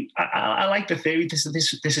 maybe I like the theory. This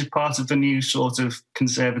is part of the new sort of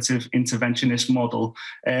conservative interventionist model.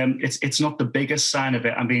 It's not the biggest sign of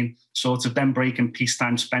it. I mean, sort of them breaking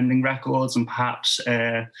peacetime spending records, and perhaps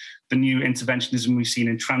the new interventionism we've seen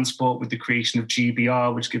in transport with the creation of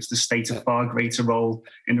GBR, which gives the state a far greater role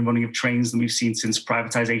in the running of trains than we've seen since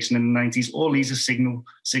privatisation in the 90s. All these are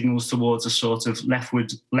signals towards a sort of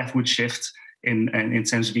leftward shift in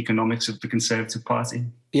terms of economics of the Conservative Party.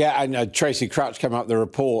 Yeah, and Tracy Crouch came up with the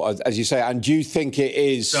report, as you say. And do you think it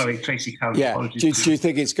is... Sorry, Tracy Crouch. Yeah, do you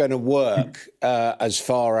think it's going to work as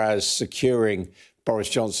far as securing Boris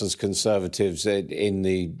Johnson's Conservatives in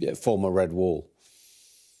the former Red Wall?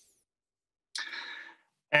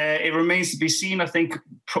 It remains to be seen. I think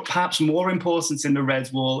perhaps more important in the Red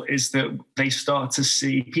Wall is that they start to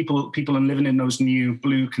see people living in those new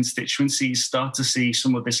blue constituencies start to see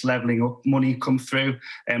some of this levelling up money come through.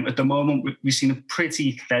 At the moment, we've seen a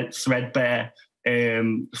pretty threadbare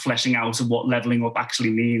fleshing out of what levelling up actually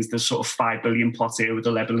means. There's sort of £5 billion pot here with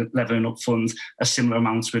the levelling up fund, a similar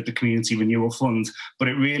amount with the community renewal fund. But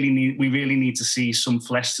we really need to see some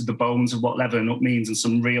flesh to the bones of what levelling up means, and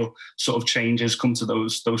some real sort of changes come to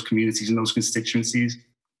those communities and those constituencies.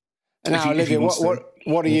 And now, Olivia,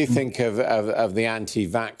 what do you think of the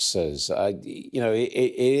anti-vaxxers? You know, it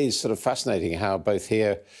is sort of fascinating how both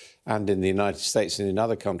here and in the United States and in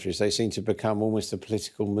other countries they seem to become almost a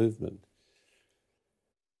political movement.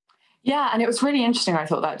 Yeah, and it was really interesting, I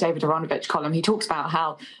thought, that David Aronovich column. He talks about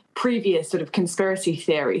how previous sort of conspiracy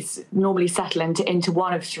theories normally settle into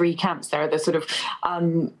one of three camps. There are the sort of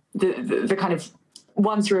the kind of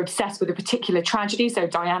ones who are obsessed with a particular tragedy, so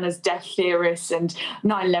Diana's death theorists and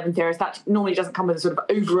 9/11 theorists, that normally doesn't come with a sort of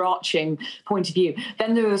overarching point of view.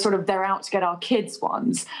 Then there are the sort of they're out to get our kids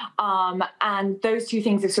ones. And those two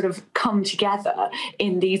things have sort of come together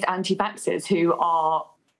in these anti-vaxxers who are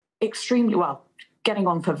extremely, well, getting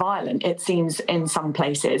on for violent, it seems, in some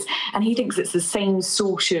places. And he thinks it's the same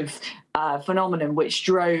sort of phenomenon which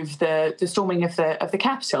drove the storming of the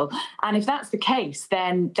Capitol. And if that's the case,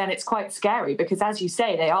 then it's quite scary, because, as you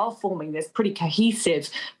say, they are forming this pretty cohesive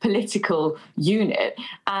political unit,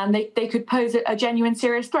 and they could pose a genuine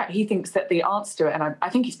serious threat. He thinks that the answer to it, and I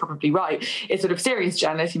think he's probably right, is sort of serious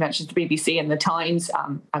journalists. He mentions the BBC and the Times,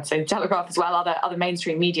 I'd say the Telegraph as well, other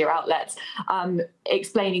mainstream media outlets,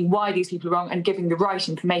 explaining why these people are wrong and giving the right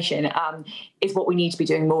information is what we need to be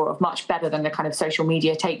doing more of, much better than the kind of social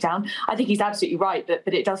media takedown. I think he's absolutely right, but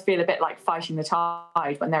it does feel a bit like fighting the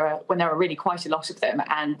tide when there are really quite a lot of them,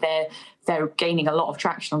 and they're gaining a lot of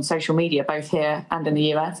traction on social media, both here and in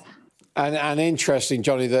the US. And interesting,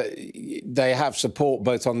 Johnny, that they have support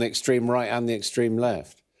both on the extreme right and the extreme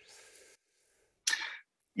left.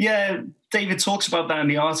 Yeah, David talks about that in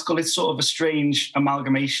the article. It's sort of a strange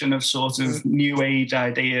amalgamation of sort of new age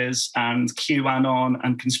ideas and QAnon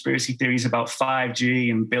and conspiracy theories about 5G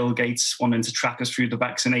and Bill Gates wanting to track us through the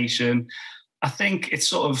vaccination. I think it's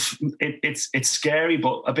sort of, it's scary,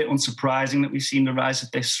 but a bit unsurprising that we've seen the rise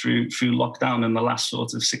of this through lockdown in the last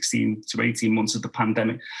sort of 16 to 18 months of the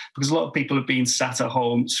pandemic, because a lot of people have been sat at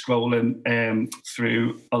home scrolling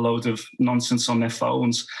through a load of nonsense on their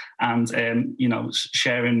phones and, you know,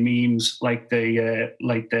 sharing memes like they're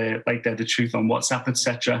the truth on WhatsApp,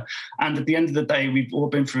 etc. And at the end of the day, we've all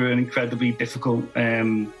been through an incredibly difficult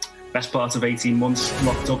best part of 18 months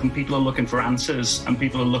locked up, and people are looking for answers and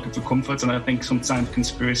people are looking for comfort. And I think sometimes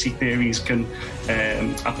conspiracy theories can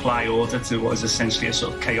apply order to what is essentially a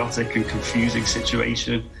sort of chaotic and confusing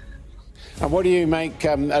situation. And what do you make,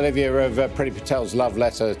 Olivia, of Priti Patel's love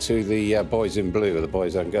letter to the boys in blue, or the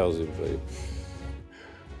boys and girls in blue?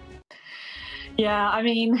 Yeah, I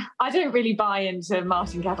mean, I don't really buy into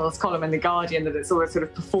Martin Kettle's column in The Guardian that it's all a sort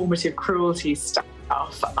of performative cruelty stuff.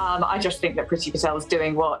 I just think that Priti Patel is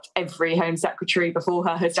doing what every Home Secretary before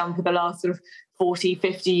her has done for the last sort of 40,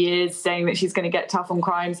 50 years, saying that she's going to get tough on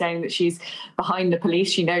crime, saying that she's behind the police.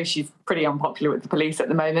 She knows she's pretty unpopular with the police at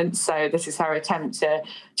the moment, so this is her attempt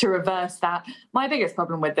to reverse that. My biggest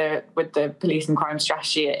problem with the police and crime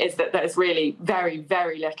strategy is that there's really very,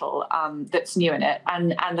 very little that's new in it,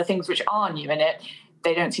 and the things which are new in it,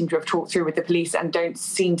 they don't seem to have talked through with the police and don't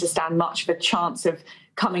seem to stand much of a chance of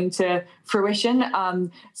coming to fruition.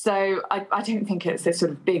 So I don't think it's this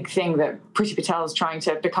sort of big thing that Priti Patel is trying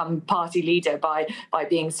to become party leader by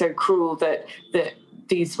being so cruel that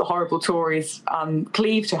these horrible Tories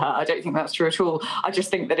cleave to her. I don't think that's true at all. I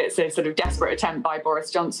just think that it's a sort of desperate attempt by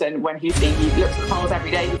Boris Johnson when he looks at the polls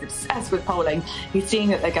every day, he's obsessed with polling, he's seeing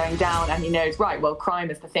that they're going down, and he knows, right, well,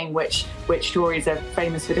 crime is the thing which Tories are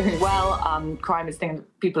famous for doing well. Crime is the thing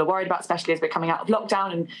that people are worried about, especially as we're coming out of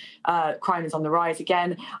lockdown and crime is on the rise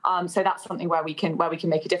again. So that's something where we can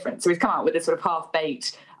make a difference. So he's come out with this sort of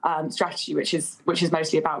half-baked strategy, which is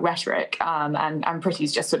mostly about rhetoric, and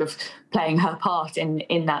Priti's just sort of playing her part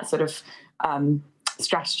in that sort of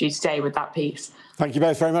strategy today with that piece. Thank you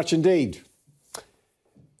both very much indeed.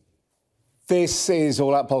 This is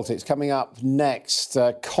All Out Politics. Coming up next,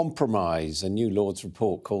 compromise. A new Lords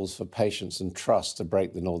report calls for patience and trust to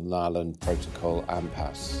break the Northern Ireland Protocol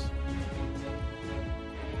impasse.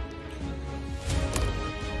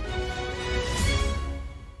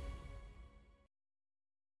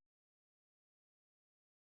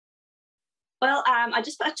 Well, I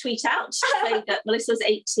just put a tweet out saying that Melissa's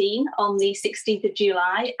 18 on the 16th of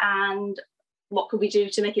July, and what could we do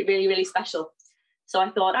to make it really, really special? So I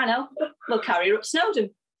thought, I know, we'll carry her up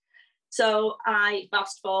Snowdon. So I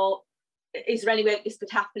asked for, is there any way this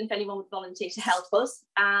could happen if anyone would volunteer to help us?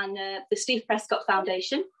 And the Steve Prescott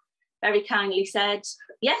Foundation very kindly said,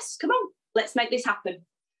 yes, come on, let's make this happen.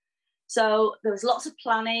 So there was lots of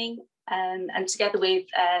planning, and together with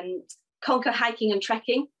Conquer Hiking and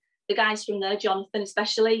Trekking, the guys from there, Jonathan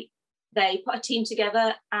especially, they put a team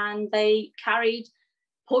together and they carried,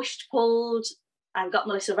 pushed, pulled, and got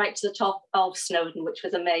Melissa right to the top of Snowdon, which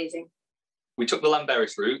was amazing. We took the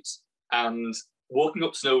Llanberis route, and walking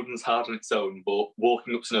up Snowdon's hard on its own, but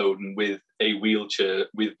walking up Snowdon with a wheelchair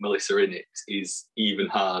with Melissa in it is even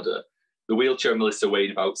harder. The wheelchair and Melissa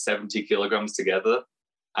weighed about 70 kilograms together,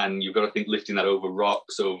 and you've got to think lifting that over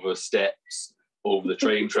rocks, over steps, over the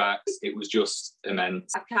train tracks, it was just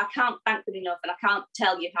immense. I can't thank them enough, and I can't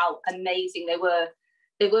tell you how amazing they were.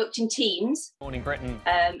 They worked in teams. Morning, Britain.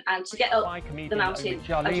 And to get up the mountain,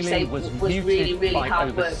 as you say, was really, really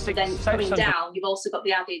hard work. But then coming down, you've also got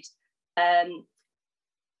the added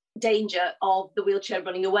danger of the wheelchair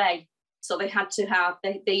running away. So they had to have,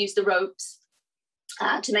 they used the ropes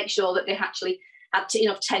to make sure that they actually had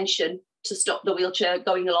enough tension to stop the wheelchair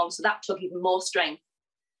going along. So that took even more strength,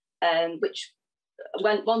 which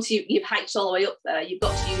once you've hiked all the way up there, you've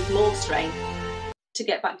got to use more strength to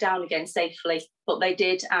get back down again safely. But they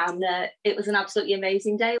did, and it was an absolutely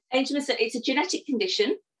amazing day. Angelina, it's a genetic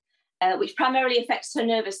condition which primarily affects her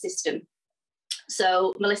nervous system.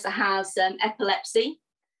 So Melissa has epilepsy.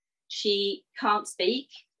 She can't speak.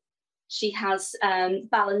 She has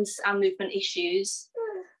balance and movement issues.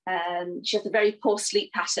 She has a very poor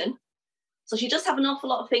sleep pattern. So she does have an awful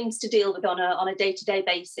lot of things to deal with on a day-to-day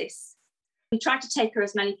basis. We try to take her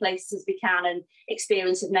as many places as we can and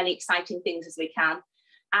experience as many exciting things as we can.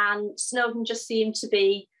 And Snowdon just seemed to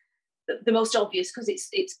be the most obvious because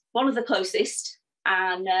it's one of the closest.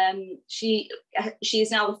 And she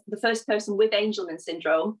is now the first person with Angelman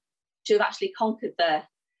syndrome to have actually conquered there.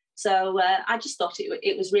 So I just thought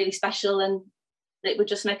it was really special, and it would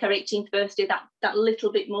just make her 18th birthday that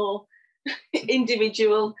little bit more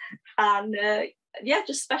individual and yeah,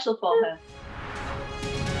 just special for her.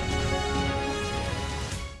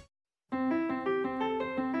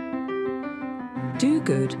 Do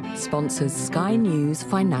Good sponsors Sky News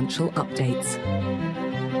financial updates.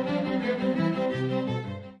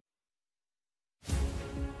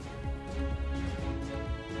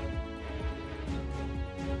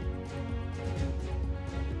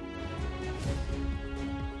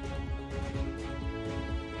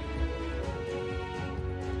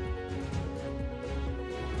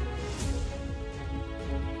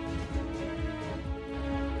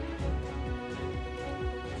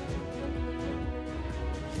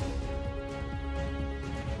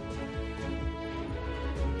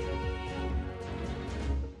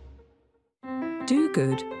 Do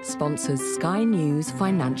Good sponsors Sky News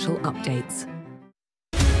financial updates.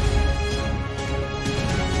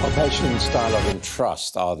 Patience, dialogue and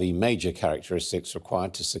trust are the major characteristics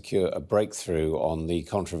required to secure a breakthrough on the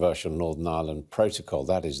controversial Northern Ireland Protocol.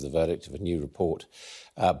 That is the verdict of a new report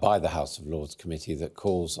by the House of Lords Committee that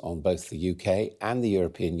calls on both the UK and the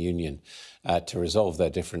European Union to resolve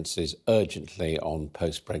their differences urgently on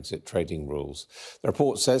post-Brexit trading rules. The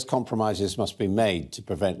report says compromises must be made to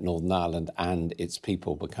prevent Northern Ireland and its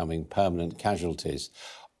people becoming permanent casualties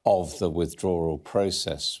of the withdrawal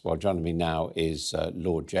process. Well, joining me now is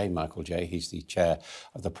Lord J, Michael J. He's the chair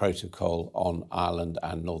of the Protocol on Ireland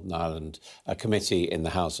and Northern Ireland Committee in the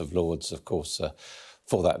House of Lords, of course,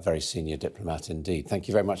 for that very senior diplomat indeed. Thank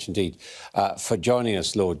you very much indeed for joining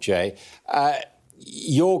us, Lord J.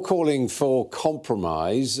 You're calling for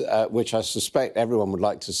compromise, which I suspect everyone would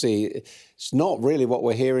like to see. It's not really what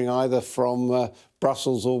we're hearing either from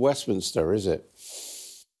Brussels or Westminster, is it?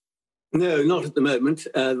 No, not at the moment,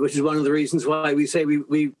 which is one of the reasons why we say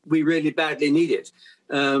we really badly need it.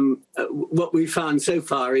 What we've found so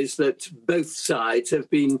far is that both sides have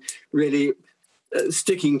been really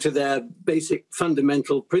sticking to their basic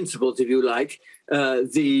fundamental principles, if you like.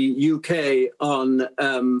 The UK on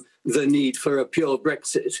the need for a pure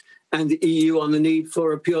Brexit and the EU on the need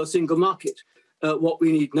for a pure single market. What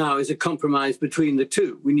we need now is a compromise between the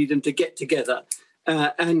two. We need them to get together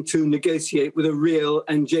and to negotiate with a real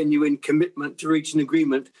and genuine commitment to reach an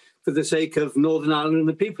agreement for the sake of Northern Ireland and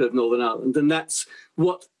the people of Northern Ireland. And that's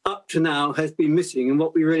what up to now has been missing and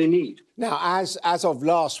what we really need. Now, as of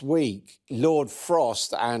last week, Lord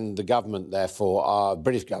Frost and the government, therefore, our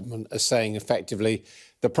British government, are saying effectively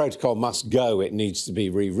the protocol must go, it needs to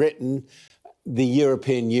be rewritten. The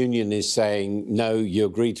European Union is saying, no, you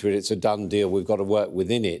agree to it, it's a done deal, we've got to work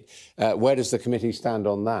within it. Where does the committee stand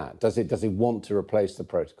on that? Does it want to replace the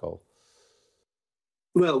protocol?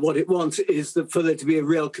 Well, what it wants is for there to be a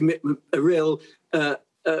real commitment, a real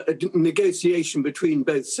negotiation between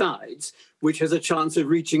both sides, which has a chance of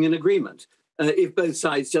reaching an agreement. If both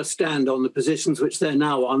sides just stand on the positions which they're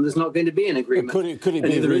now on, there's not going to be an agreement. Could it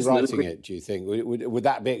be rewriting it, do you think? Would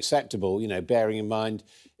that be acceptable, you know, bearing in mind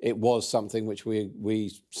it was something which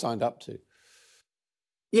we signed up to?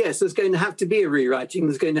 Yes, there's going to have to be a rewriting.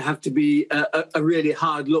 There's going to have to be a really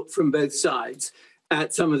hard look from both sides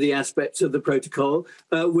at some of the aspects of the protocol,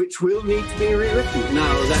 which will need to be rewritten.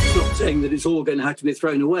 Now, that's not saying that it's all going to have to be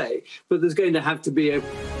thrown away, but there's going to have to be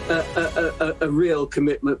a real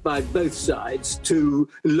commitment by both sides to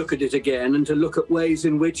look at it again and to look at ways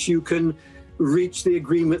in which you can reach the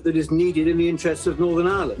agreement that is needed in the interests of Northern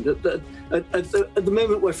Ireland. At the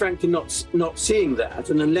moment, we're frankly not seeing that,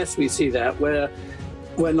 and unless we see that, we're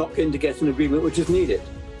we're not going to get an agreement which is needed.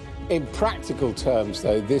 In practical terms,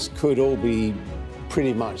 though, this could all be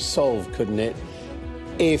pretty much solved, couldn't it,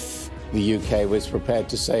 if the UK was prepared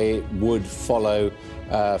to say it would follow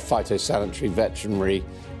phytosanitary veterinary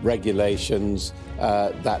regulations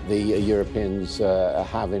that the Europeans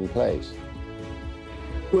have in place?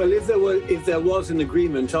 Well, if there was an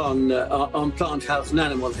agreement on plant health and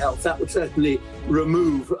animal health, that would certainly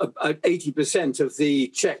remove 80% of the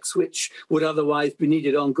checks which would otherwise be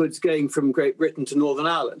needed on goods going from Great Britain to Northern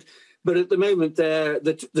Ireland. But at the moment,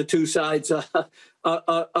 the two sides are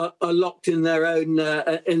locked in their own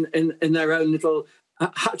in their own little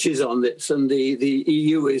hutches on this, and the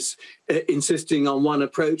EU is insisting on one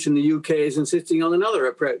approach, and the UK is insisting on another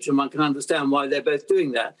approach, and one can understand why they're both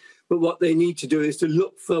doing that. But what they need to do is to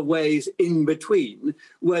look for ways in between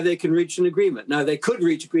where they can reach an agreement. Now, they could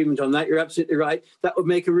reach agreement on that. You're absolutely right. That would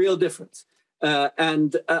make a real difference.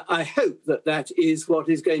 And I hope that is what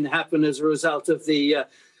is going to happen as a result of the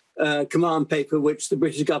command paper which the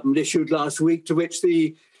British government issued last week, to which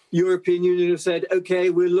the European Union have said, OK,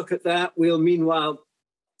 we'll look at that. We'll meanwhile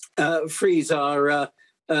freeze our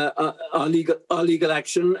legal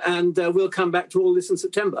action, and we'll come back to all this in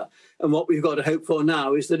September. And what we've got to hope for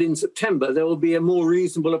now is that in September there will be a more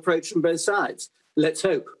reasonable approach from both sides. Let's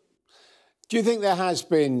hope. Do you think there has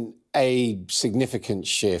been a significant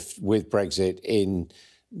shift with Brexit in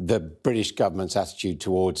the British government's attitude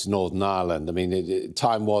towards Northern Ireland? I mean,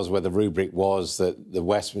 time was where the rubric was that the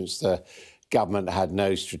Westminster government had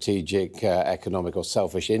no strategic, economic or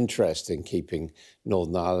selfish interest in keeping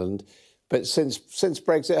Northern Ireland. But since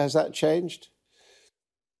Brexit, has that changed?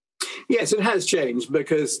 Yes, it has changed,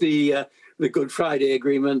 because the Good Friday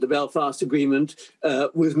Agreement, the Belfast Agreement,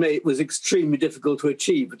 was extremely difficult to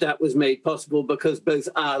achieve. But that was made possible because both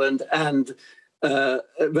Ireland and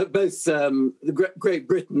Great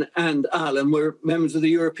Britain and Ireland were members of the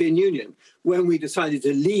European Union. When we decided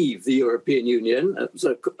to leave the European Union,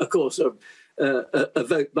 so of course a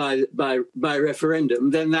vote by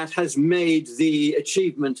referendum, then that has made the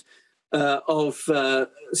achievement of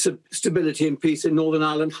stability and peace in Northern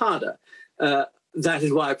Ireland harder. That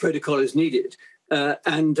is why a protocol is needed.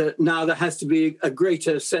 And now there has to be a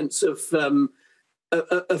greater sense of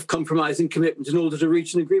compromise and commitment in order to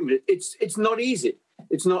reach an agreement. It's not easy.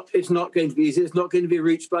 It's not going to be easy. It's not going to be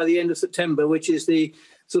reached by the end of September, which is the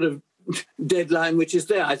sort of deadline which is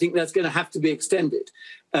there. I think that's going to have to be extended.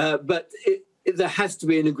 But there has to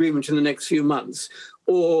be an agreement in the next few months,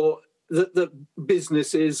 or the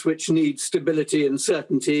businesses which need stability and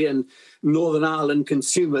certainty, and Northern Ireland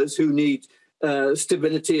consumers who need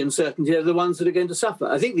stability and certainty, are the ones that are going to suffer.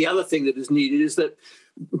 I think the other thing that is needed is that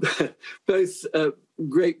both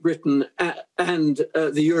Great Britain and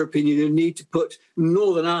the European Union need to put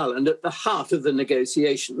Northern Ireland at the heart of the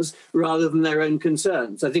negotiations rather than their own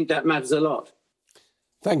concerns. I think that matters a lot.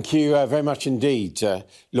 Thank you very much indeed,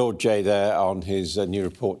 Lord Jay, there on his new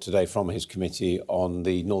report today from his committee on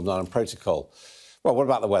the Northern Ireland Protocol. Well, what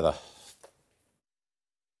about the weather?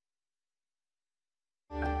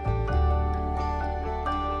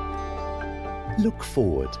 Look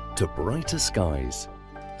forward to brighter skies.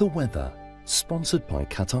 The weather, sponsored by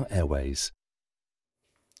Qatar Airways.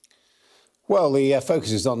 Well, the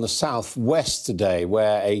focus is on the southwest today,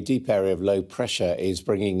 where a deep area of low pressure is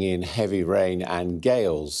bringing in heavy rain and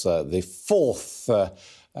gales. The fourth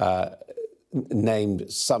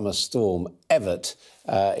named summer storm, Everett,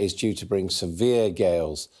 is due to bring severe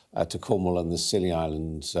gales to Cornwall and the Scilly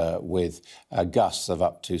Islands with gusts of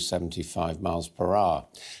up to 75 miles per hour.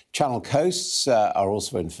 Channel coasts are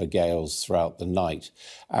also in for gales throughout the night.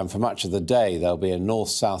 And for much of the day, there'll be a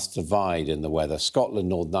north-south divide in the weather. Scotland,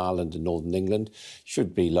 Northern Ireland and Northern England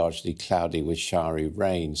should be largely cloudy with showery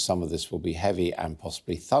rain. Some of this will be heavy and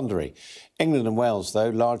possibly thundery. England and Wales, though,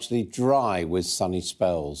 largely dry with sunny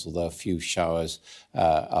spells, although a few showers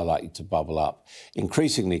are likely to bubble up.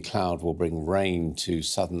 Increasingly, cloud will bring rain to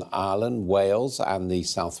southern Ireland, Wales and the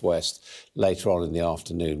southwest later on in the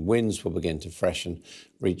afternoon. Winds will begin to freshen,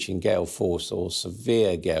 reaching gale force or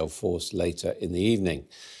severe gale force later in the evening.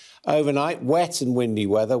 Overnight, wet and windy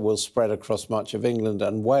weather will spread across much of England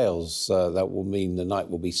and Wales. That will mean the night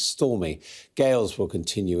will be stormy. Gales will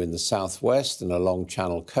continue in the southwest and along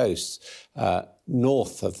Channel coasts.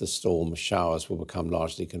 North of the storm, showers will become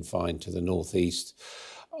largely confined to the northeast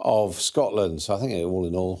of Scotland. So I think all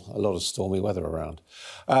in all, a lot of stormy weather around.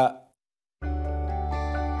 The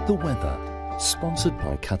weather, sponsored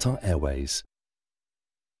by Qatar Airways.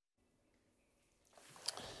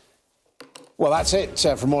 Well, that's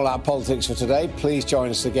it from All Out Politics for today. Please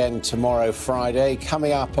join us again tomorrow, Friday.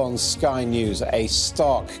 Coming up on Sky News, a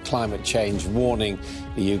stark climate change warning.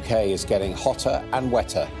 The UK is getting hotter and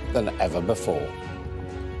wetter than ever before.